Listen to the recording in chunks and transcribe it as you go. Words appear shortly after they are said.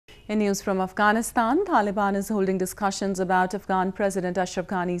In news from Afghanistan, Taliban is holding discussions about Afghan President Ashraf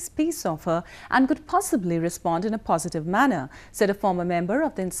Ghani's peace offer and could possibly respond in a positive manner, said a former member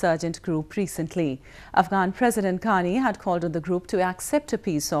of the insurgent group recently. Afghan President Ghani had called on the group to accept a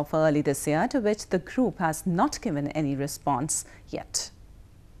peace offer early this year, to which the group has not given any response yet.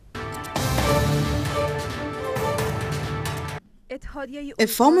 A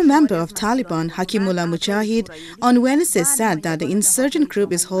former member of Taliban, Hakimullah Mujahid, on Wednesday said that the insurgent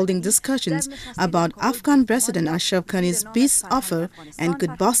group is holding discussions about Afghan President Ashraf Ghani's peace offer and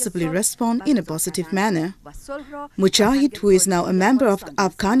could possibly respond in a positive manner. Mujahid, who is now a member of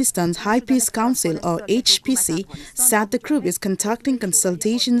Afghanistan's High Peace Council or HPC, said the group is conducting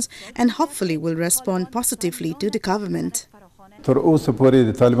consultations and hopefully will respond positively to the government.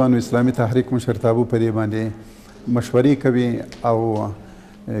 مشورې کوي او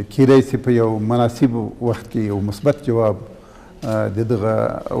کېدای شي په یو مناسب وخت کې یو مثبت جواب د دغه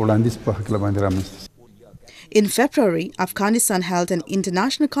وړاندیز په هکله باندې رامنځته. In February, Afghanistan held an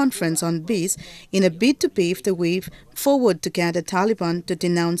international conference on peace in a bid to pave the way forward to get the Taliban to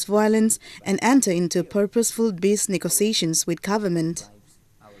denounce violence and enter into purposeful peace negotiations with government.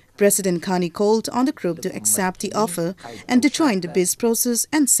 President Ghani called on the group to accept the offer and to join the peace process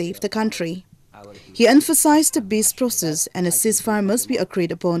and save the country. He emphasized the peace process and a ceasefire must be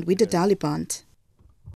agreed upon with the Taliban.